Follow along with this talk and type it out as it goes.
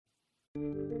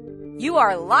You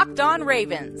are Locked On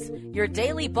Ravens, your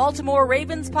daily Baltimore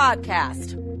Ravens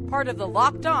podcast, part of the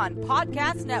Locked On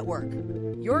Podcast Network,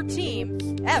 your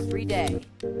team every day.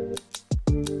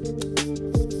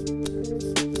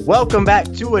 Welcome back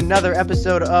to another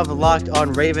episode of Locked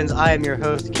On Ravens. I am your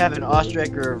host, Kevin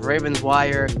Ostrecker of Ravens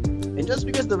Wire. And just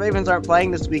because the Ravens aren't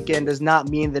playing this weekend does not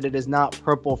mean that it is not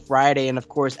Purple Friday. And of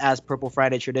course, as Purple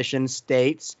Friday tradition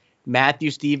states, Matthew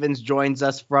Stevens joins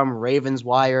us from Ravens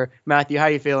Wire. Matthew, how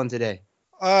are you feeling today?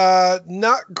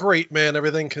 Not great, man,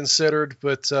 everything considered,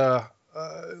 but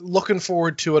looking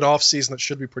forward to an offseason that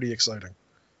should be pretty exciting.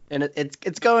 And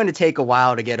it's going to take a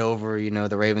while to get over,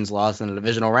 the Ravens loss in the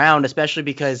divisional round, especially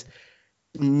because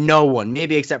no one,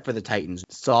 maybe except for the Titans,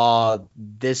 saw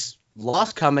this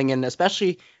loss coming, and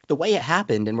especially the way it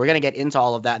happened. And we're going to get into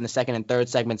all of that in the second and third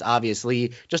segments,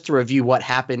 obviously, just to review what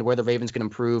happened, where the Ravens can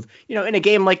improve, in a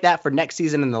game like that for next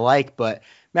season and the like. But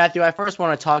Matthew, I first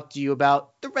want to talk to you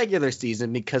about the regular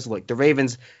season because, look, the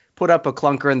Ravens put up a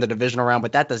clunker in the divisional round,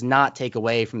 but that does not take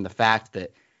away from the fact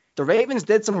that the Ravens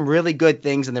did some really good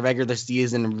things in the regular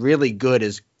season. Really good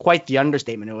is quite the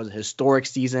understatement. It was a historic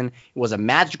season. It was a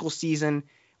magical season.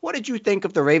 What did you think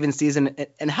of the Ravens season,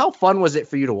 and how fun was it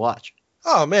for you to watch?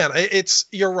 Oh, man,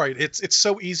 you're right. It's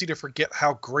so easy to forget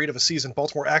how great of a season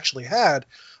Baltimore actually had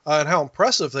and how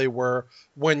impressive they were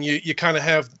when you kind of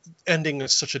have ending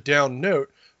at such a down note.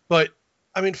 But,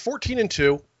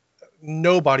 14-2,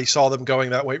 nobody saw them going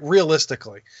that way,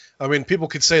 realistically. People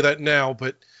could say that now,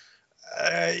 but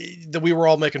that we were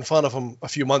all making fun of them a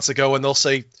few months ago, and they'll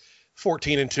say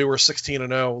 14-2 or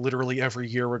 16-0 literally every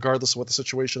year, regardless of what the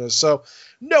situation is. So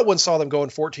no one saw them going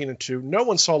 14-2. No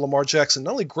one saw Lamar Jackson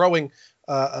not only growing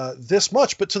this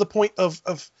much, but to the point of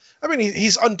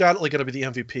he's undoubtedly going to be the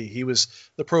MVP. He was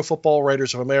the Pro Football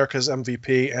Writers of America's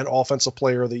MVP and Offensive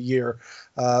Player of the Year.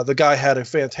 The guy had a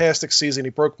fantastic season.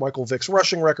 He broke Michael Vick's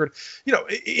rushing record.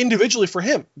 Individually for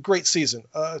him, great season.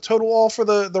 Total all for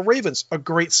the Ravens, a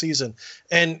great season.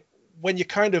 And when you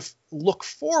kind of look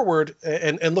forward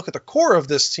and look at the core of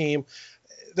this team,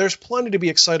 there's plenty to be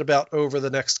excited about over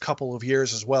the next couple of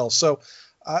years as well. So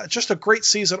just a great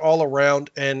season all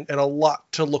around and a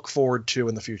lot to look forward to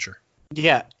in the future.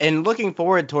 Yeah, and looking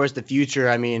forward towards the future,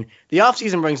 the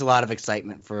offseason brings a lot of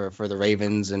excitement for the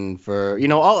Ravens and for,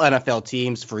 all NFL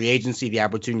teams, free agency, the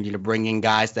opportunity to bring in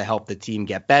guys to help the team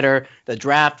get better, the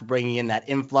draft, bringing in that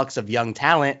influx of young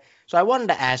talent. So I wanted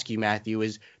to ask you, Matthew,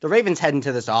 is the Ravens head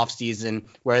into this offseason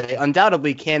where they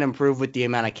undoubtedly can improve with the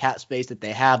amount of cap space that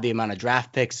they have, the amount of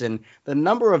draft picks, and the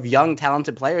number of young,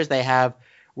 talented players they have.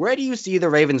 Where do you see the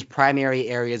Ravens' primary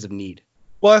areas of need?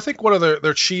 Well, I think one of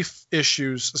their chief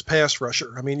issues is pass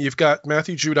rusher. You've got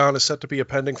Matthew Judon is set to be a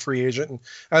pending free agent, and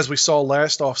as we saw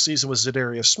last offseason with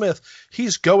Za'Darius Smith,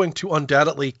 he's going to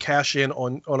undoubtedly cash in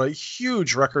on a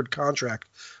huge record contract,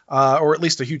 or at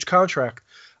least a huge contract.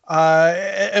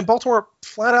 And Baltimore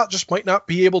flat out just might not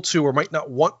be able to or might not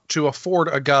want to afford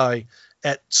a guy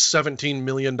at $17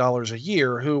 million a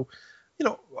year who,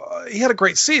 he had a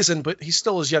great season, but he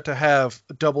still is yet to have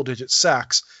double-digit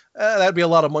sacks. That'd be a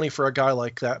lot of money for a guy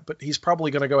like that, but he's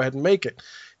probably going to go ahead and make it.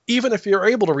 Even if you're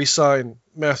able to re-sign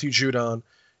Matthew Judon,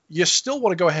 you still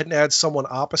want to go ahead and add someone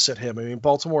opposite him.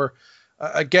 Baltimore,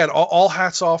 again, all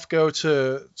hats off go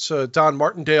to Don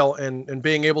Martindale and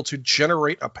being able to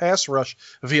generate a pass rush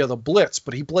via the blitz,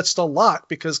 but he blitzed a lot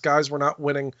because guys were not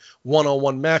winning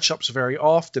one-on-one matchups very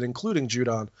often, including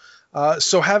Judon.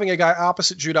 So having a guy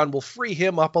opposite Judon will free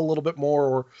him up a little bit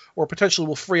more or potentially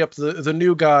will free up the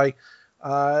new guy.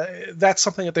 That's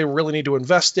something that they really need to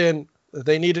invest in.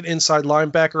 They need an inside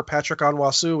linebacker. Patrick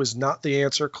Onwuasu is not the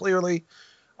answer, clearly.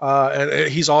 And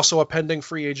he's also a pending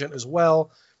free agent as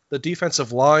well. The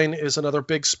defensive line is another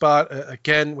big spot.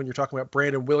 Again, when you're talking about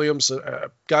Brandon Williams,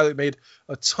 a guy that made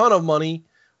a ton of money,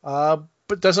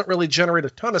 but doesn't really generate a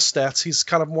ton of stats. He's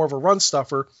kind of more of a run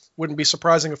stuffer. Wouldn't be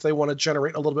surprising if they want to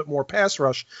generate a little bit more pass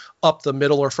rush up the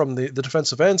middle or from the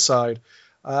defensive end side.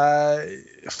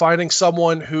 Finding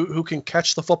someone who can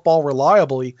catch the football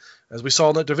reliably, as we saw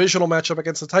in the divisional matchup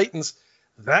against the Titans,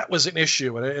 that was an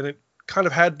issue, and it kind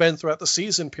of had been throughout the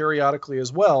season periodically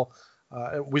as well.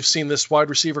 We've seen this wide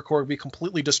receiver core be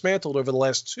completely dismantled over the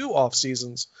last two off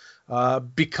seasons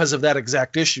because of that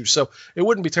exact issue. So it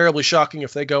wouldn't be terribly shocking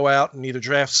if they go out and either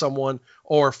draft someone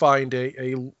or find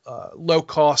a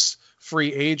low-cost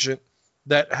free agent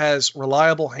that has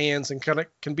reliable hands and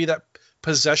can be that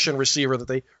possession receiver that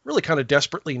they really kind of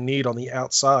desperately need on the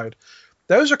outside.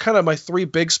 Those are kind of my three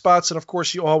big spots, and of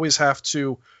course you always have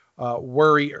to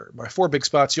worry, or my four big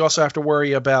spots, you also have to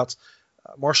worry about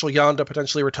Marshall Yanda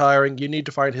potentially retiring. You need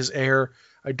to find his heir.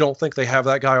 I don't think they have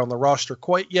that guy on the roster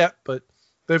quite yet, but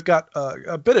they've got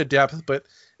a bit of depth, but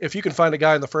if you can find a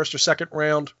guy in the first or second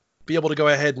round, be able to go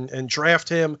ahead and draft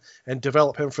him and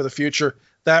develop him for the future,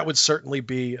 that would certainly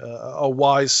be a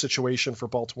wise situation for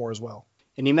Baltimore as well.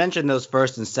 And you mentioned those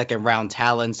first and second round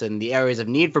talents and the areas of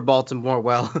need for Baltimore.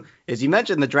 Well, as you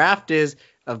mentioned, the draft is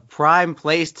a prime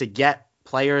place to get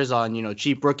players on,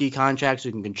 cheap rookie contracts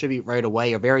who can contribute right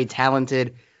away, are very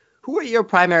talented. Who are your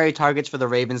primary targets for the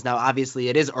Ravens? Now, obviously,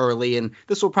 it is early, and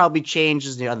this will probably change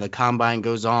as the combine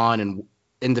goes on and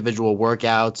individual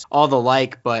workouts, all the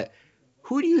like. But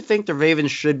who do you think the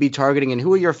Ravens should be targeting, and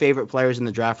who are your favorite players in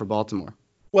the draft for Baltimore?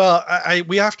 Well,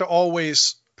 we have to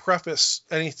always preface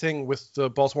anything with the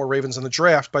Baltimore Ravens in the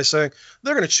draft by saying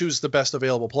they're going to choose the best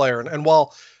available player. And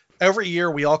while every year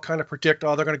we all kind of predict,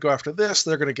 they're going to go after this,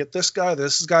 they're going to get this guy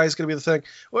is going to be the thing,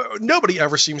 well, nobody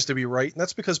ever seems to be right. And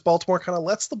that's because Baltimore kind of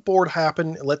lets the board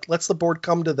happen, lets the board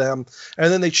come to them,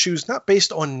 and then they choose not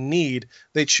based on need,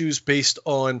 they choose based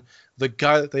on the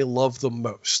guy that they love the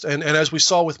most. And as we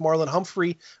saw with Marlon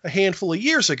Humphrey a handful of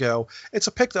years ago, it's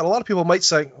a pick that a lot of people might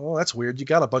say, oh, that's weird, you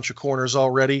got a bunch of corners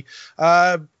already.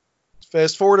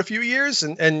 Fast forward a few years,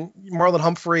 and Marlon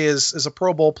Humphrey is a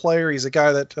Pro Bowl player. He's a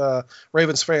guy that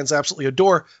Ravens fans absolutely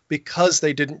adore because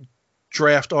they didn't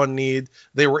draft on need.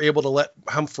 They were able to let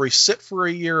Humphrey sit for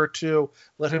a year or two,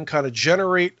 let him kind of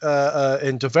generate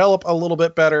and develop a little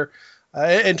bit better,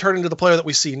 and turn into the player that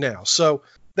we see now. So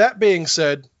that being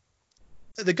said,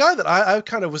 the guy that I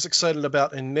kind of was excited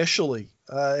about initially,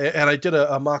 and I did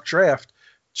a mock draft,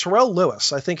 Terrell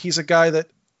Lewis. I think he's a guy that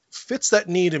fits that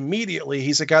need immediately.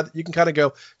 He's a guy that you can kind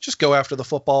of just go after the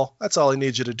football. That's all he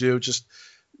needs you to do. Just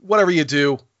whatever you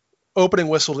do, opening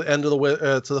whistle to end of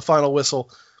to the final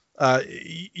whistle,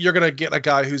 you're going to get a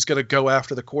guy who's going to go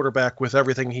after the quarterback with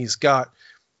everything he's got.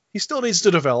 He still needs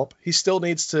to develop. He still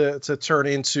needs to turn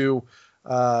into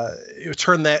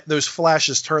turn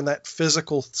that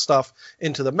physical stuff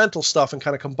into the mental stuff and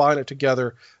kind of combine it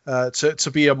together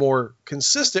to be a more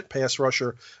consistent pass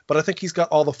rusher. But I think he's got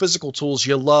all the physical tools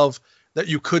you love, that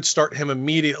you could start him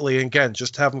immediately. And again,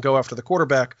 just have him go after the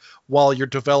quarterback while you're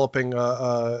developing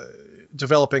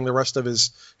the rest of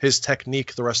his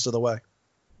technique the rest of the way.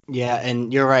 Yeah,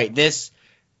 and you're right.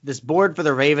 This board for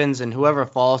the Ravens and whoever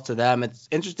falls to them, it's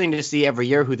interesting to see every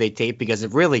year who they take, because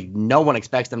really no one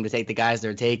expects them to take the guys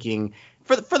they're taking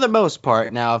for the most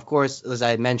part. Now, of course, as I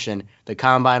had mentioned, the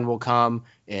combine will come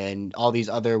and all these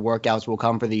other workouts will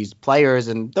come for these players,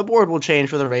 and the board will change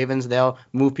for the Ravens. They'll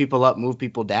move people up, move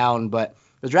people down, but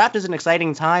the draft is an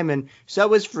exciting time, and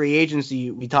so is free agency.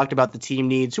 We talked about the team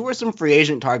needs. Who are some free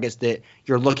agent targets that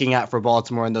you're looking at for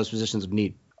Baltimore in those positions of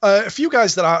need? A few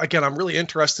guys that, I'm really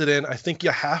interested in. I think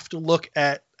you have to look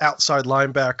at outside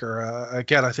linebacker.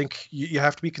 Again, I think you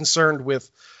have to be concerned with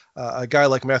a guy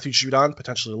like Matthew Judon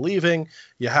potentially leaving.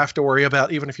 You have to worry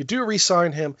about, even if you do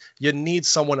re-sign him, you need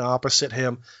someone opposite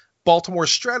him. Baltimore's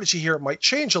strategy here might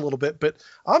change a little bit, but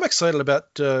I'm excited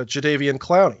about Jadeveon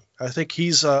Clowney. I think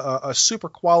he's a super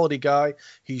quality guy.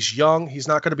 He's young. He's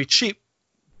not going to be cheap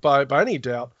by any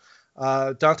doubt.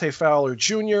 Dante Fowler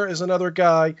Jr. is another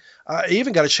guy. I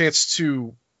even got a chance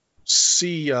to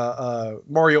see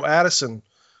Mario Addison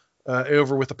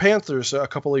over with the Panthers a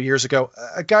couple of years ago.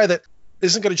 A guy that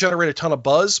isn't going to generate a ton of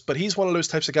buzz, but he's one of those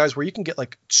types of guys where you can get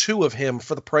like two of him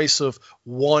for the price of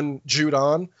one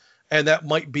Judon, and that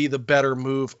might be the better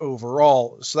move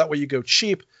overall. So that way you go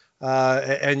cheap,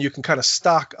 and you can kind of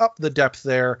stock up the depth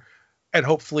there, and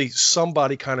hopefully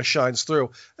somebody kind of shines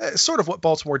through. Sort of what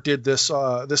Baltimore did this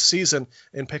season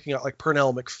in picking up like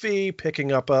Pernell McPhee,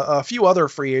 picking up a few other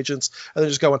free agents, and then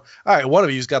just going, all right, one of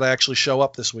you's got to actually show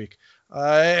up this week.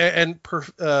 And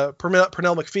Pernell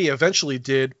McPhee eventually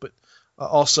did, but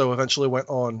also eventually went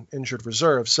on injured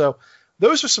reserve. So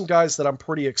those are some guys that I'm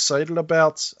pretty excited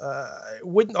about. It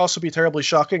wouldn't also be terribly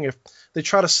shocking if they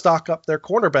try to stock up their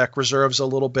cornerback reserves a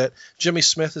little bit. Jimmy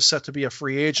Smith is set to be a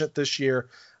free agent this year.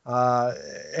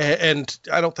 And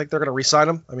I don't think they're going to re-sign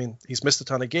him. I mean, he's missed a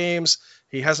ton of games.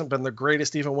 He hasn't been the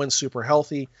greatest, even when super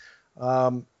healthy.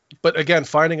 But again,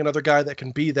 finding another guy that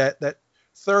can be that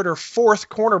third or fourth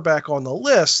cornerback on the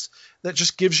list that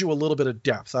just gives you a little bit of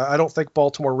depth. I don't think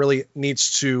Baltimore really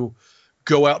needs to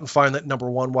go out and find that number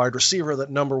one wide receiver, that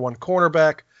number one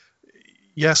cornerback.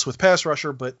 Yes, with pass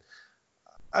rusher, but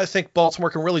I think Baltimore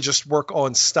can really just work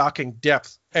on stocking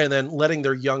depth and then letting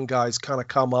their young guys kind of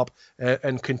come up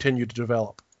and continue to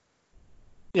develop.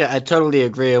 Yeah, I totally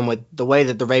agree. And with the way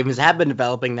that the Ravens have been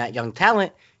developing that young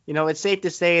talent, it's safe to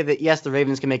say that, yes, the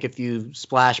Ravens can make a few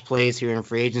splash plays here in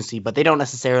free agency, but they don't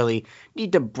necessarily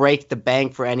need to break the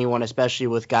bank for anyone, especially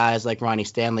with guys like Ronnie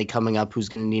Stanley coming up who's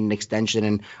going to need an extension,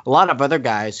 and a lot of other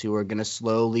guys who are going to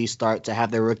slowly start to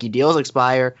have their rookie deals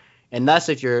expire. And thus,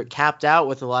 if you're capped out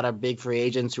with a lot of big free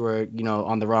agents who are,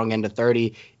 on the wrong end of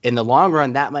 30, in the long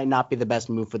run, that might not be the best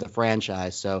move for the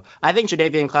franchise. So I think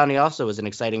Jadeveon Clowney also is an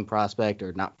exciting prospect,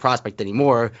 or not prospect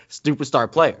anymore,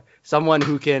 superstar player. Someone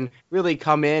who can really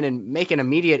come in and make an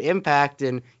immediate impact.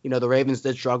 And, the Ravens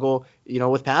did struggle,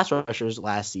 with pass rushers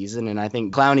last season. And I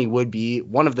think Clowney would be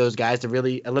one of those guys to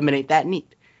really eliminate that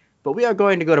need. But we are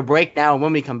going to go to break now. And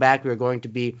when we come back, we are going to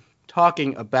be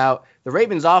talking about the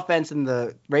Ravens offense and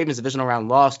the Ravens divisional round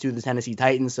loss to the Tennessee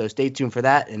Titans. So stay tuned for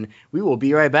that, and we will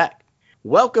be right back.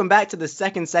 Welcome back to the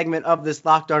second segment of this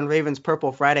Locked On Ravens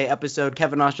Purple Friday episode.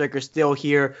 Kevin Oestreicher still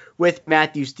here with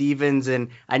Matthew Stevens, and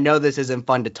I know this isn't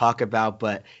fun to talk about,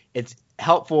 but it's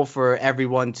helpful for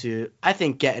everyone to, I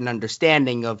think, get an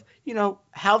understanding of,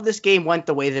 how this game went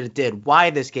the way that it did, why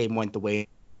this game went the way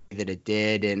that it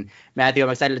did. And Matthew, I'm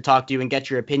excited to talk to you and get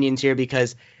your opinions here,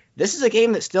 because this is a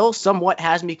game that still somewhat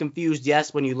has me confused.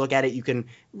 Yes, when you look at it, you can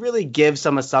really give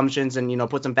some assumptions and,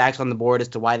 put some facts on the board as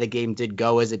to why the game did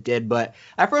go as it did. But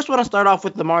I first want to start off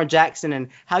with Lamar Jackson and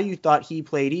how you thought he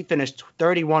played. He finished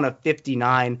 31 of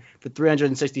 59 for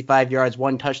 365 yards,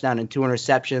 1 touchdown, and 2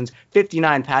 interceptions,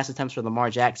 59 pass attempts for Lamar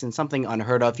Jackson, something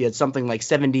unheard of. He had something like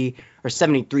 70 or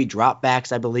 73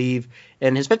 dropbacks, I believe.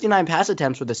 And his 59 pass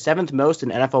attempts were the 7th most in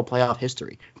NFL playoff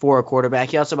history for a quarterback.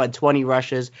 He also had 20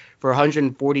 rushes for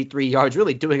 143 yards,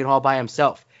 really doing it all by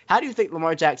himself. How do you think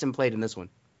Lamar Jackson played in this one?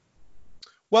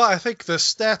 Well, I think the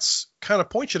stats kind of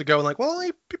point you to go like, well,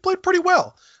 he played pretty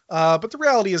well. But the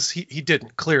reality is he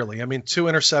didn't, clearly. I mean, 2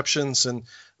 interceptions, and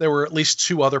there were at least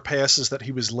 2 other passes that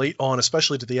he was late on,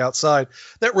 especially to the outside,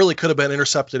 that really could have been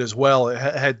intercepted as well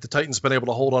had the Titans been able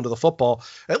to hold onto the football.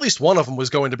 At least one of them was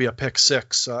going to be a pick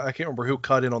six. I can't remember who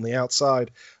cut in on the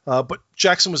outside. But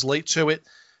Jackson was late to it.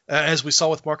 As we saw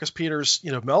with Marcus Peters,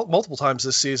 multiple times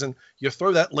this season, you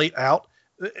throw that late out,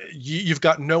 you've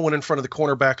got no one in front of the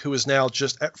cornerback who is now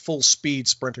just at full speed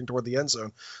sprinting toward the end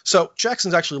zone. So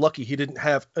Jackson's actually lucky he didn't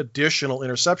have additional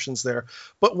interceptions there.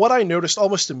 But what I noticed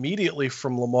almost immediately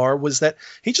from Lamar was that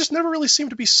he just never really seemed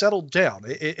to be settled down.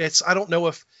 I don't know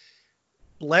if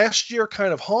last year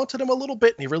kind of haunted him a little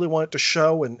bit and he really wanted to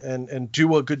show and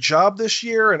do a good job this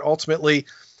year, and ultimately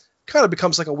kind of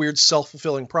becomes like a weird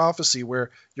self-fulfilling prophecy where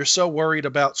you're so worried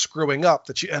about screwing up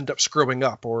that you end up screwing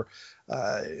up, or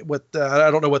I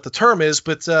don't know what the term is,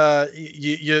 but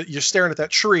you're staring at that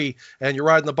tree and you're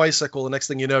riding the bicycle. The next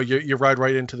thing you know, you ride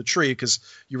right into the tree because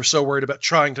you were so worried about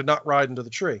trying to not ride into the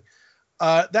tree.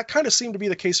 That kind of seemed to be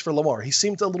the case for Lamar. He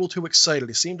seemed a little too excited.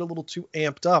 He seemed a little too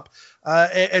amped up.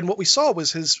 And what we saw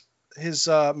was his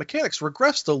mechanics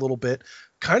regressed a little bit,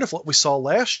 kind of what we saw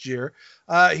last year.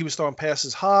 He was throwing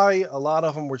passes high. A lot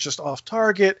of them were just off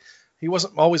target. He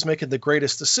wasn't always making the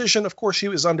greatest decision. Of course, he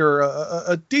was under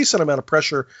a decent amount of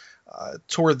pressure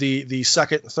toward the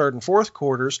second, third, and fourth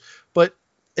quarters. But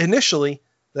initially,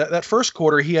 that first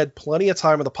quarter, he had plenty of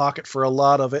time in the pocket for a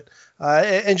lot of it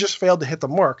and just failed to hit the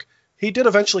mark. He did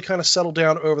eventually kind of settle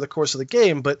down over the course of the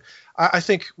game, but I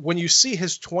think when you see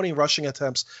his 20 rushing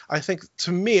attempts, I think,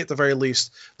 to me at the very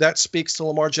least, that speaks to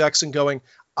Lamar Jackson going,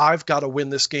 I've got to win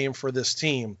this game for this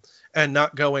team, and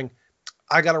not going,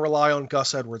 I got to rely on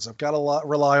Gus Edwards. I've got to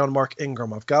rely on Mark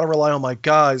Ingram. I've got to rely on my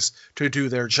guys to do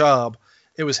their job.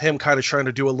 It was him kind of trying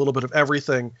to do a little bit of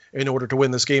everything in order to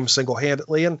win this game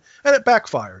single-handedly, and it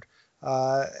backfired.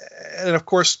 And, of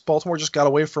course, Baltimore just got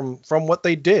away from what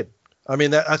they did. I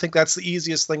mean, I think that's the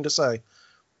easiest thing to say.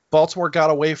 Baltimore got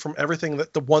away from everything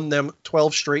that won them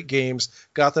 12 straight games,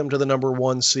 got them to the number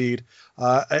 1 seed,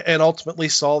 and ultimately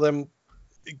saw them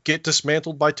get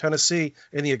dismantled by Tennessee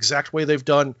in the exact way they've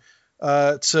done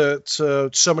to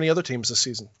so many other teams this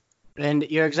season. And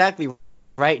you're exactly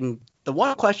right. And the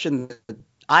one question that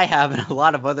I have, and a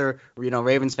lot of other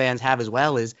Ravens fans have as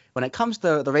well, is when it comes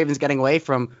to the Ravens getting away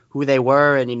from who they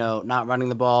were and not running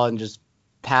the ball and just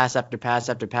pass after pass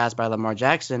after pass by Lamar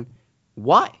Jackson,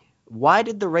 why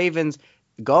did the Ravens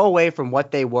go away from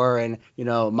what they were? And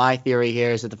my theory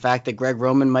here is that the fact that Greg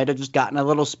Roman might have just gotten a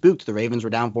little spooked. The Ravens were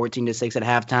down 14-6 at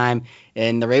halftime,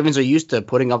 and the Ravens are used to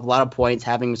putting up a lot of points,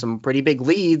 having some pretty big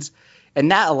leads, and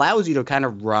that allows you to kind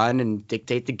of run and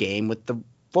dictate the game with the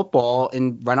football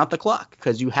and run out the clock,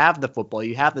 because you have the football,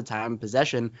 you have the time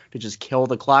possession to just kill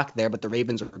the clock there. But the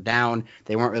Ravens were down,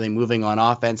 they weren't really moving on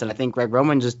offense, and I think Greg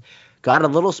Roman just got a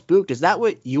little spooked. Is that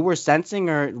what you were sensing,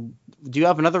 or do you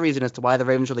have another reason as to why the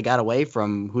Ravens really got away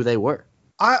from who they were?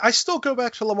 I still go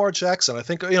back to Lamar Jackson. I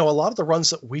think a lot of the runs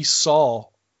that we saw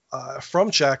from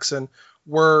Jackson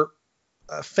were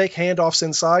fake handoffs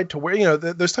inside to where,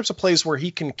 those types of plays where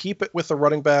he can keep it with the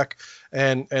running back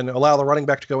and allow the running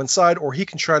back to go inside, or he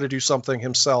can try to do something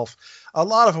himself. A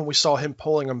lot of them, we saw him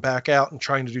pulling them back out and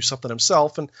trying to do something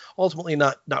himself, and ultimately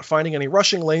not finding any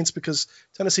rushing lanes, because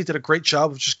Tennessee did a great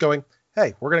job of just going,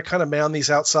 hey, we're going to kind of mound these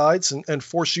outsides and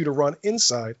force you to run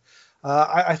inside.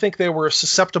 I think they were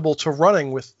susceptible to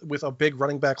running with a big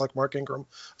running back like Mark Ingram.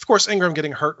 Of course, Ingram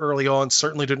getting hurt early on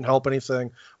certainly didn't help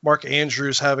anything. Mark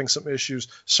Andrews having some issues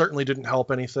certainly didn't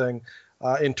help anything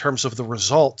in terms of the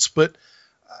results. But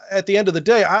at the end of the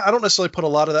day, I don't necessarily put a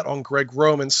lot of that on Greg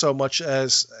Roman so much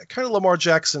as kind of Lamar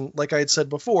Jackson, like I had said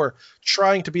before,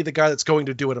 trying to be the guy that's going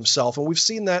to do it himself. And we've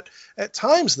seen that at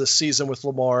times this season with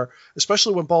Lamar,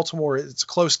 especially when Baltimore, it's a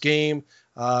close game,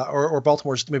 or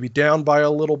Baltimore's maybe down by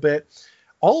a little bit.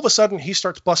 All of a sudden, he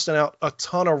starts busting out a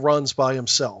ton of runs by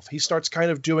himself. He starts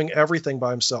kind of doing everything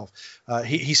by himself.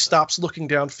 He stops looking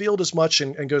downfield as much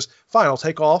and goes, fine, I'll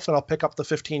take off and I'll pick up the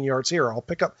 15 yards here. I'll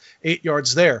pick up 8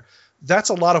 yards there. That's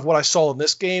a lot of what I saw in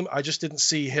this game. I just didn't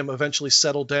see him eventually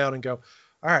settle down and go,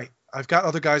 all right, I've got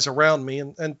other guys around me.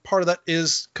 And part of that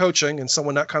is coaching and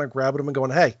someone not kind of grabbing him and going,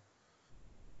 hey,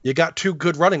 you got 2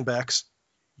 good running backs,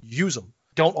 use them.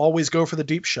 Don't always go for the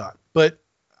deep shot. But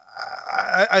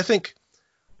I think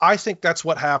that's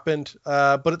what happened.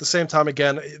 But at the same time,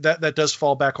 again, that does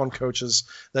fall back on coaches.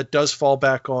 That does fall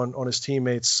back on his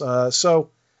teammates. So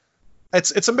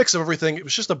it's a mix of everything. It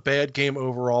was just a bad game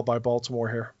overall by Baltimore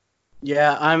here.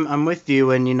 Yeah, I'm with you,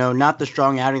 and not the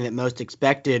strong outing that most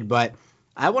expected, but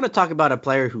I want to talk about a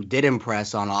player who did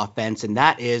impress on offense, and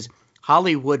that is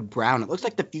Hollywood Brown. It looks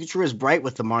like the future is bright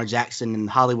with Lamar Jackson and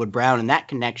Hollywood Brown, and that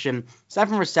connection,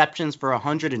 7 receptions for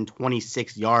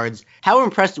 126 yards. How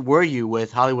impressed were you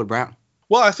with Hollywood Brown?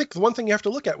 Well, I think the one thing you have to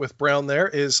look at with Brown there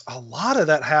is a lot of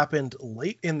that happened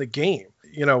late in the game.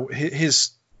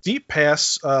 His deep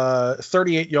pass,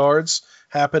 38 yards,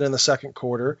 happened in the second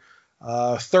quarter.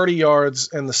 30 yards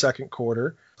in the second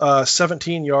quarter,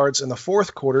 17 yards in the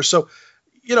fourth quarter. So,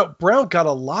 Brown got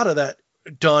a lot of that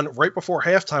done right before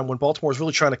halftime when Baltimore is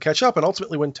really trying to catch up, and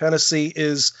ultimately when Tennessee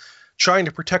is trying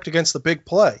to protect against the big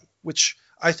play, which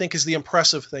I think is the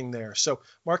impressive thing there. So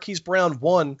Marquise Brown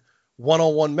won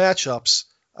one-on-one matchups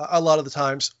a lot of the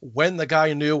times when the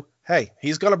guy knew, hey,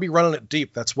 he's going to be running it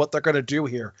deep. That's what they're going to do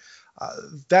here.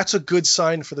 That's a good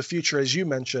sign for the future, as you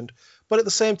mentioned. But at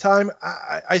the same time,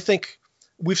 I think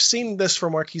we've seen this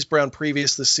from Marquise Brown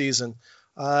previous this season.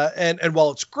 And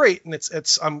while it's great, and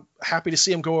I'm happy to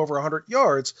see him go over 100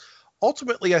 yards,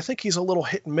 ultimately I think he's a little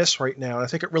hit and miss right now. And I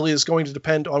think it really is going to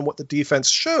depend on what the defense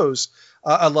shows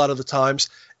a lot of the times.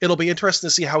 It'll be interesting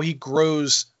to see how he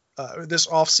grows this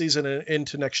offseason and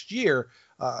into next year.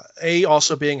 A,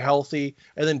 also being healthy,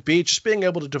 and then B, just being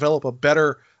able to develop a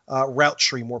better route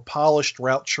tree, more polished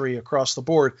route tree across the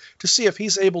board to see if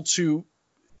he's able to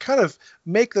kind of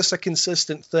make this a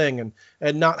consistent thing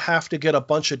and not have to get a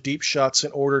bunch of deep shots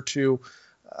in order to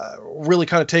really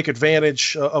kind of take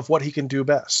advantage of what he can do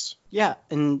best. Yeah,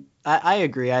 and I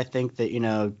agree. I think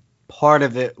that, part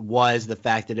of it was the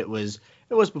fact that it was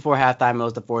before halftime. It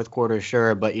was the fourth quarter,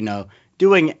 sure, but,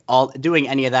 doing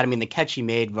any of that, the catch he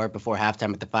made right before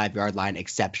halftime at the 5-yard line,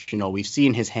 exceptional. We've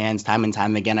seen his hands time and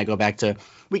time again. I go back to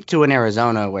week 2 in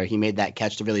Arizona where he made that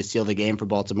catch to really seal the game for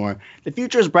Baltimore. The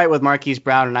future is bright with Marquise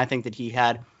Brown, and I think that he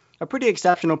had a pretty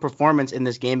exceptional performance in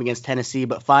this game against Tennessee.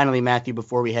 But finally, Matthew,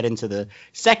 before we head into the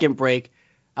second break,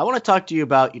 I want to talk to you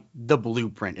about the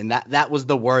blueprint, and that was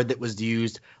the word that was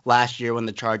used last year when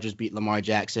the Chargers beat Lamar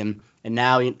Jackson. And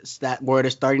now that word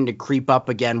is starting to creep up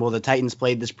again. Well, the Titans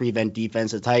played this prevent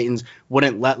defense. The Titans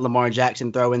wouldn't let Lamar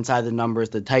Jackson throw inside the numbers.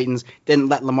 The Titans didn't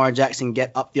let Lamar Jackson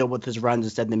get upfield with his runs.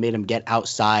 Instead, they made him get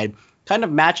outside, kind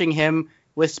of matching him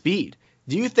with speed.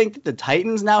 Do you think that the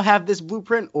Titans now have this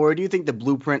blueprint, or do you think the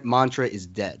blueprint mantra is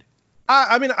dead?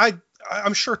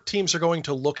 I'm sure teams are going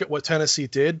to look at what Tennessee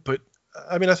did, but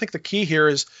I think the key here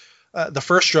is the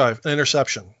first drive, an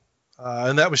interception.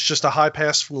 And that was just a high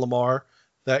pass from Lamar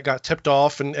that got tipped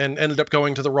off and ended up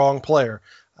going to the wrong player.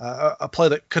 A play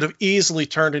that could have easily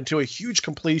turned into a huge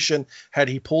completion had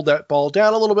he pulled that ball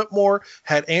down a little bit more,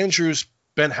 had Andrews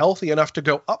been healthy enough to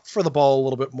go up for the ball a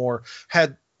little bit more,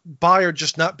 had Byard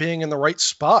just not being in the right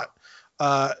spot.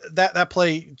 That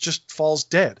play just falls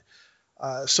dead.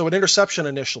 So an interception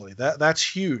initially, that's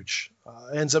huge.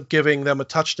 Ends up giving them a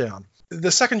touchdown. The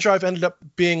second drive ended up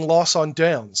being loss on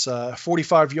downs,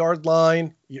 45-yard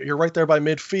line. You're right there by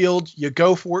midfield. You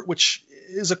go for it, which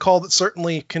is a call that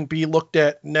certainly can be looked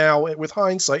at now with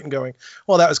hindsight and going,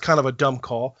 well, that was kind of a dumb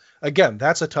call. Again,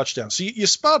 that's a touchdown. So you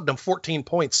spotted them 14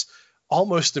 points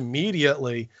almost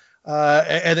immediately,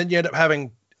 and then you end up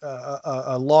having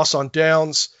a loss on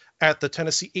downs at the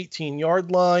Tennessee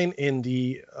 18-yard line in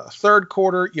the third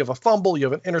quarter. You have a fumble, you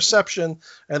have an interception,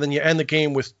 and then you end the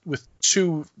game with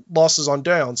 2 losses on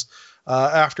downs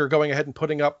after going ahead and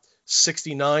putting up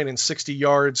 69 and 60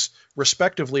 yards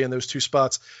respectively in those 2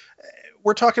 spots.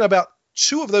 We're talking about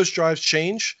 2 of those drives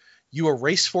change. You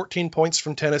erase 14 points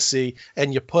from Tennessee,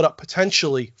 and you put up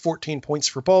potentially 14 points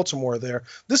for Baltimore there.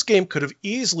 This game could have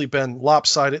easily been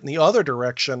lopsided in the other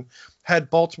direction had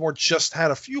Baltimore just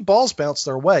had a few balls bounce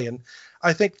their way. And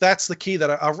I think that's the key that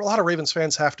a lot of Ravens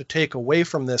fans have to take away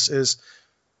from this is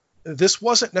this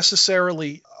wasn't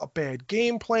necessarily a bad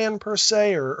game plan per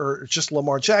se, or just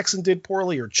Lamar Jackson did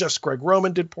poorly, or just Greg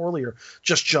Roman did poorly, or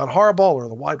just John Harbaugh, or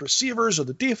the wide receivers, or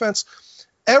the defense.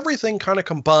 Everything kind of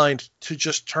combined to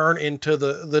just turn into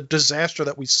the disaster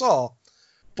that we saw.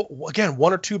 But again,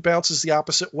 1 or 2 bounces the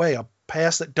opposite way, a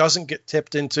pass that doesn't get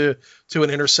tipped into an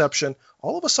interception.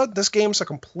 All of a sudden, this game's a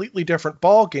completely different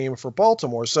ball game for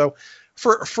Baltimore. So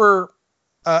for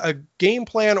a game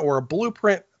plan or a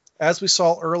blueprint, as we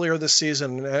saw earlier this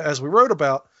season, as we wrote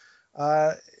about,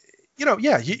 you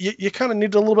kind of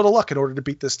need a little bit of luck in order to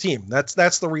beat this team.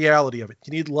 That's the reality of it.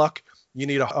 You need luck. You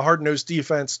need a hard-nosed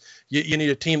defense. You need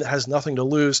a team that has nothing to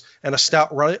lose and a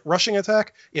stout rushing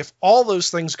attack. If all those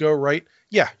things go right,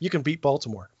 yeah, you can beat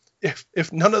Baltimore.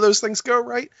 If none of those things go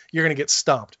right, you're going to get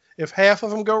stomped. If half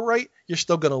of them go right, you're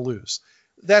still going to lose.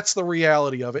 That's the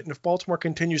reality of it. And if Baltimore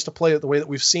continues to play it the way that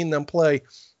we've seen them play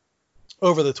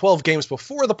over the 12 games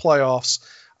before the playoffs,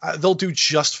 they'll do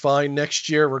just fine next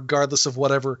year, regardless of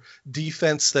whatever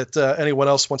defense that anyone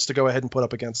else wants to go ahead and put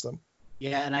up against them.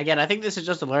 Yeah, and again, I think this is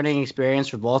just a learning experience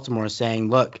for Baltimore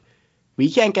saying, look, we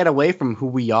can't get away from who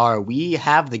we are. We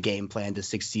have the game plan to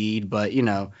succeed, but,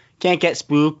 can't get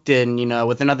spooked. And,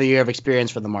 with another year of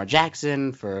experience for Lamar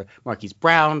Jackson, for Marquise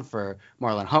Brown, for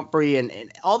Marlon Humphrey,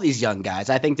 and all these young guys,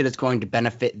 I think that it's going to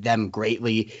benefit them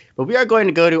greatly. But we are going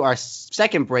to go to our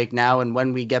second break now, and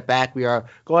when we get back, we are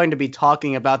going to be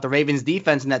talking about the Ravens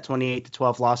defense in that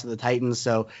 28-12 loss to the Titans.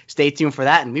 So stay tuned for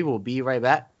that, and we will be right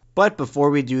back. But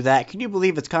before we do that, can you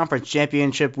believe it's conference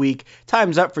championship week?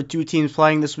 Time's up for 2 teams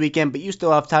playing this weekend, but you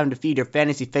still have time to feed your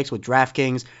fantasy fix with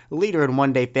DraftKings, the leader in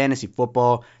one-day fantasy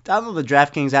football. Download the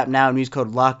DraftKings app now and use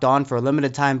code LOCKEDON for a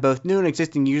limited time. Both new and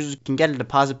existing users can get a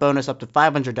deposit bonus up to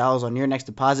 $500 on your next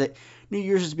deposit. New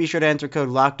users, be sure to enter code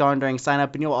LOCKEDON during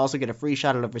sign-up, and you'll also get a free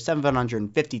shot at over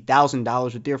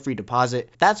 $750,000 with your free deposit.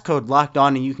 That's code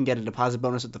LOCKEDON, and you can get a deposit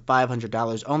bonus up to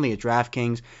 $500 only at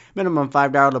DraftKings. Minimum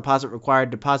 $5 deposit required.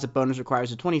 Deposit bonus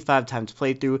requires a 25 times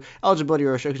playthrough. Eligibility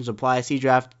restrictions apply. See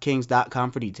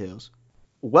DraftKings.com for details.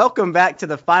 Welcome back to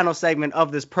the final segment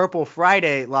of this Purple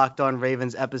Friday Locked On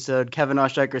Ravens episode. Kevin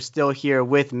Oestreicher still here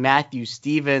with Matthew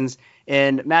Stevens.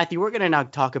 And Matthew, we're going to now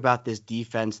talk about this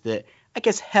defense that I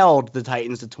guess held the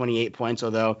Titans to 28 points,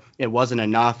 although it wasn't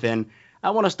enough. And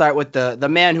I want to start with the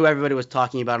man who everybody was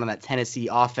talking about on that Tennessee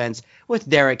offense with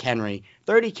Derrick Henry.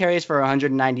 30 carries for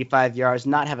 195 yards,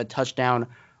 not have a touchdown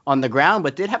on the ground,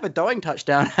 but did have a throwing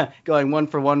touchdown, going 1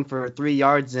 for 1 for 3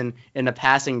 yards in a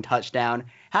passing touchdown.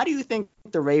 How do you think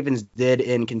the Ravens did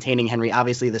in containing Henry?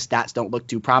 Obviously, the stats don't look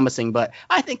too promising, but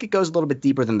I think it goes a little bit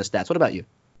deeper than the stats. What about you?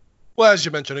 Well, as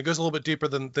you mentioned, it goes a little bit deeper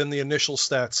than the initial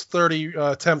stats. 30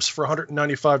 attempts for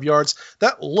 195 yards.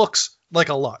 That looks like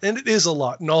a lot, and it is a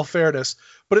lot in all fairness.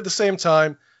 But at the same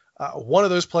time, one of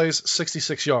those plays,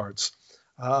 66 yards.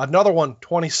 Another one,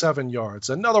 27 yards.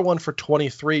 Another one for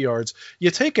 23 yards.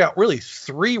 You take out really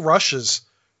 3 rushes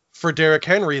for Derrick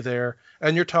Henry there,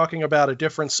 and you're talking about a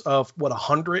difference of,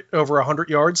 over 100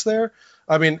 yards there?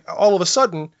 I mean, all of a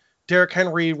sudden, Derrick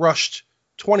Henry rushed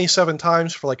 27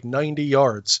 times for like 90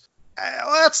 yards.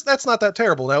 That's not that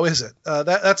terrible now, is it?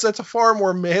 That's a far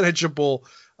more manageable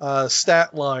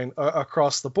stat line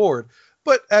across the board.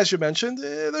 But as you mentioned,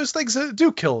 those things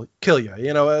do kill you.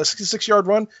 A 66-yard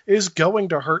run is going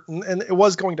to hurt, and it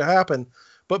was going to happen.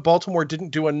 But Baltimore didn't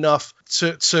do enough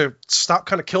to stop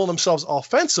kind of killing themselves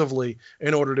offensively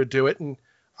in order to do it. And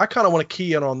I kind of want to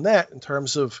key in on that in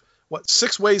terms of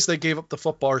 6 ways they gave up the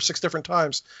football, or 6 different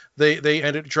times they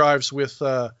ended drives with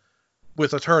a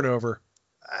turnover.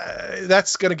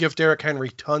 That's going to give Derrick Henry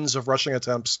tons of rushing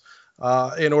attempts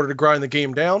in order to grind the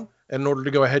game down and in order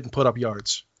to go ahead and put up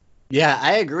yards. Yeah,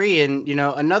 I agree. And,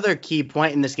 another key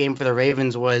point in this game for the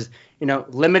Ravens was,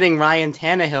 limiting Ryan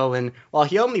Tannehill. And while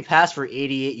he only passed for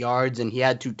 88 yards and he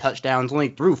had 2 touchdowns, only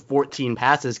threw 14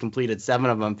 passes, completed 7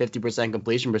 of them, 50%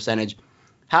 completion percentage.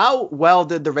 How well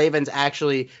did the Ravens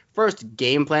actually first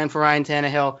game plan for Ryan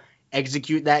Tannehill,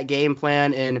 execute that game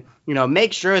plan, and,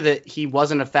 make sure that he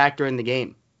wasn't a factor in the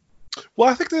game? Well,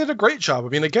 I think they did a great job. I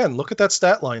mean, again, look at that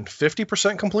stat line,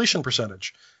 50% completion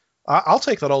percentage. I'll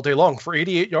take that all day long. For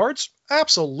 88 yards?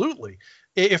 Absolutely.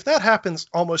 If that happens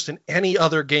almost in any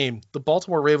other game, the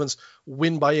Baltimore Ravens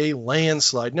win by a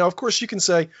landslide. Now, of course, you can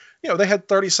say, they had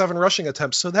 37 rushing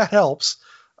attempts, so that helps.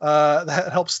 That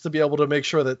helps to be able to make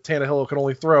sure that Tannehill can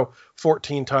only throw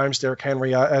 14 times. Derrick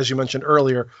Henry, as you mentioned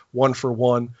earlier, 1 for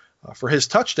 1 for his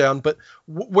touchdown. But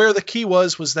where the key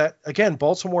was that, again,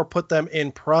 Baltimore put them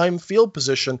in prime field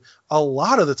position a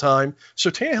lot of the time,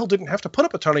 so Tannehill didn't have to put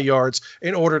up a ton of yards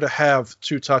in order to have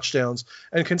 2 touchdowns.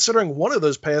 And considering one of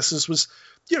those passes was,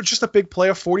 just a big play,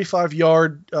 a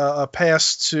 45-yard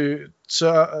pass to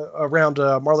around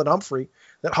Marlon Humphrey,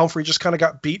 that Humphrey just kind of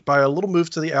got beat by a little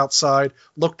move to the outside,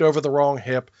 looked over the wrong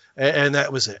hip, and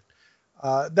that was it.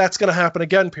 That's going to happen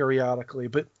again periodically,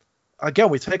 but again,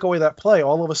 we take away that play,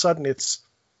 all of a sudden it's,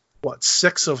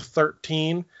 6 of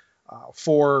 13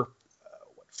 for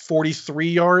 43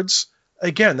 yards.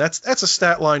 Again, that's a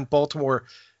stat line Baltimore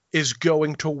is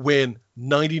going to win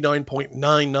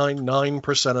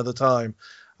 99.999% of the time,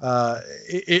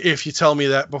 if you tell me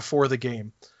that before the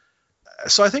game.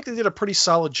 So I think they did a pretty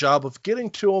solid job of getting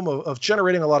to him, of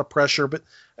generating a lot of pressure. But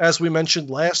as we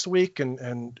mentioned last week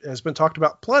and has been talked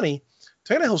about plenty,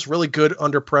 Tannehill's really good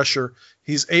under pressure.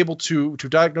 He's able to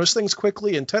diagnose things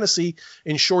quickly, and Tennessee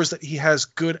ensures that he has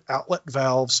good outlet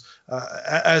valves,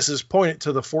 as is pointed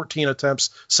to the 14 attempts,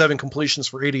 7 completions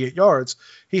for 88 yards.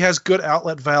 He has good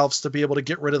outlet valves to be able to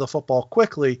get rid of the football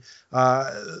quickly.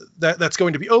 That's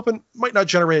going to be open, might not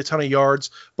generate a ton of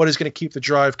yards, but is going to keep the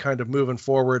drive kind of moving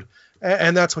forward.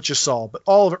 And that's what you saw. But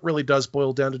all of it really does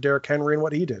boil down to Derrick Henry and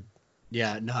what he did.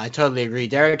 Yeah, no, I totally agree.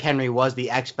 Derrick Henry was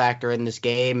the X factor in this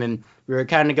game, and we were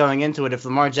kind of going into it. If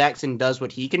Lamar Jackson does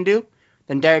what he can do,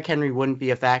 then Derrick Henry wouldn't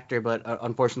be a factor. But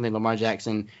unfortunately, Lamar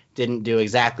Jackson didn't do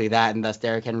exactly that, and thus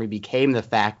Derrick Henry became the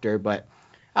factor. But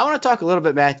I want to talk a little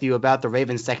bit, Matthew, about the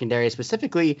Ravens secondary.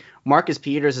 Specifically, Marcus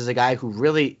Peters is a guy who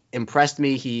really impressed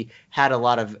me. He had a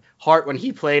lot of heart when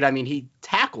he played. I mean, he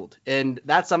tackled, and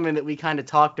that's something that we kind of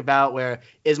talked about, where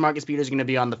is Marcus Peters going to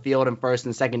be on the field in first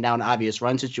and second down obvious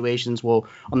run situations? Well,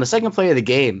 on the second play of the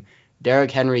game,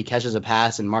 Derrick Henry catches a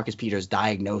pass, and Marcus Peters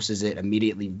diagnoses it,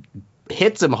 immediately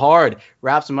hits him hard,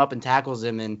 wraps him up, and tackles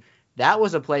him, and that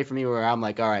was a play for me where I'm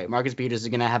like, all right, Marcus Peters is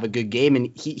going to have a good game.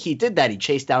 And he did that. He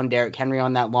chased down Derrick Henry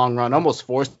on that long run, almost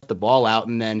forced the ball out,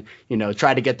 and then,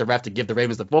 tried to get the ref to give the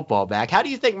Ravens the football back. How do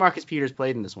you think Marcus Peters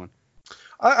played in this one?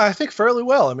 I think fairly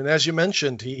well. I mean, as you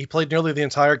mentioned, he played nearly the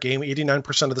entire game,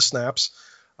 89% of the snaps,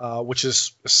 which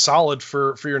is solid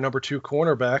for your number 2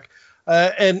 cornerback.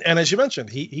 And as you mentioned,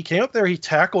 he came up there, he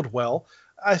tackled well.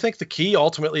 I think the key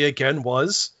ultimately, again,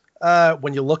 was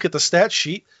when you look at the stat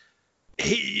sheet,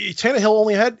 Tannehill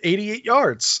only had 88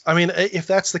 yards. I mean, if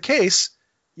that's the case,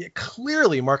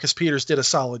 clearly Marcus Peters did a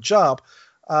solid job,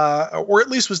 or at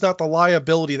least was not the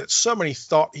liability that so many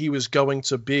thought he was going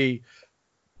to be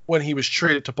when he was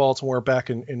traded to Baltimore back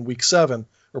in Week 7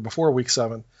 or before Week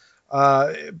 7.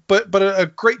 But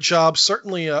a great job,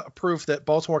 certainly a proof that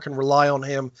Baltimore can rely on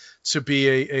him to be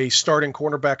a starting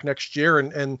cornerback next year,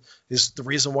 and is the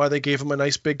reason why they gave him a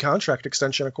nice big contract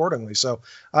extension accordingly. So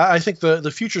I think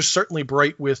the future's certainly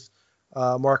bright with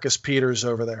Marcus Peters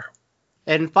over there.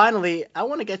 And finally, I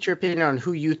want to get your opinion on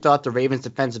who you thought the Ravens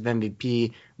defensive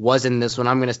MVP was in this one.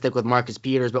 I'm going to stick with Marcus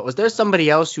Peters, but was there somebody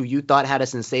else who you thought had a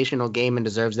sensational game and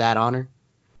deserves that honor?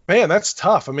 Man, that's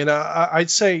tough. I mean, I'd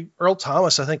say Earl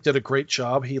Thomas, I think, did a great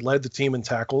job. He led the team in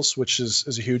tackles, which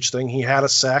is a huge thing. He had a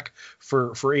sack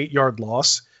for 8-yard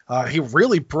loss. He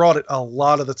really brought it a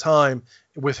lot of the time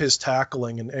with his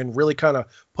tackling and really kind of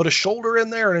put a shoulder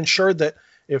in there and ensured that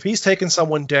if he's taking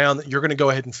someone down, that you're going to go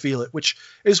ahead and feel it, which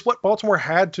is what Baltimore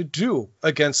had to do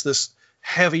against this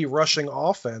heavy rushing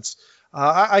offense.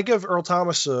 I give Earl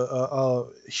Thomas a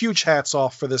huge hats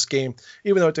off for this game,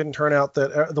 even though it didn't turn out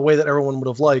that the way that everyone would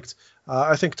have liked.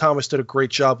 I think Thomas did a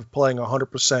great job of playing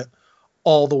 100%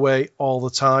 all the way, all the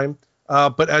time.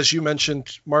 But as you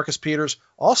mentioned, Marcus Peters,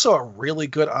 also a really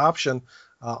good option.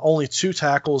 Only 2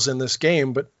 tackles in this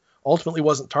game, but ultimately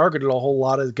wasn't targeted a whole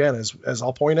lot, again, as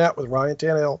I'll point out, with Ryan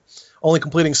Tannehill only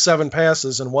completing 7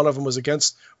 passes, and one of them was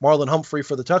against Marlon Humphrey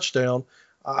for the touchdown.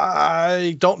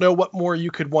 I don't know what more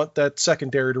you could want that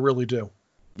secondary to really do.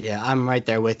 Yeah, I'm right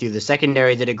there with you. The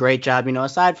secondary did a great job.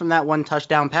 Aside from that 1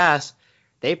 touchdown pass,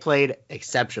 they played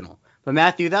exceptional. But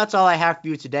Matthew, that's all I have for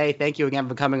you today. Thank you again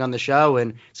for coming on the show,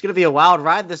 and it's going to be a wild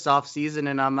ride this offseason,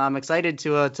 and I'm excited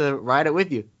to ride it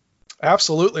with you.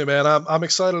 Absolutely, man. I'm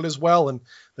excited as well, and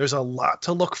there's a lot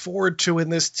to look forward to in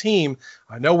this team.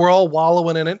 I know we're all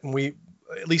wallowing in it, and we,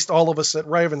 at least all of us at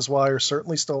Ravenswire,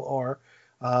 certainly still are.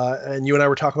 And you and I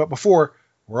were talking about before,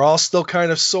 we're all still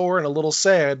kind of sore and a little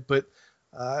sad, but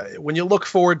When you look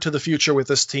forward to the future with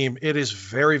this team, it is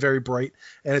very, very bright,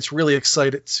 and it's really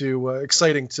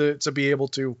exciting to be able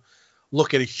to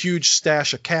look at a huge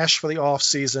stash of cash for the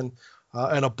offseason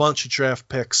and a bunch of draft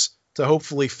picks to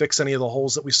hopefully fix any of the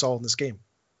holes that we saw in this game.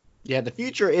 Yeah, the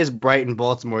future is bright in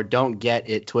Baltimore. Don't get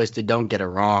it twisted. Don't get it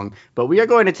wrong. But we are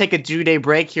going to take a 2-day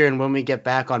break here, and when we get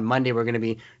back on Monday, we're going to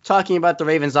be talking about the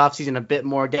Ravens offseason a bit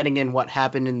more, getting in what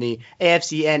happened in the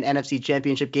AFC and NFC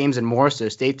championship games and more. So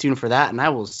stay tuned for that, and I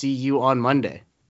will see you on Monday.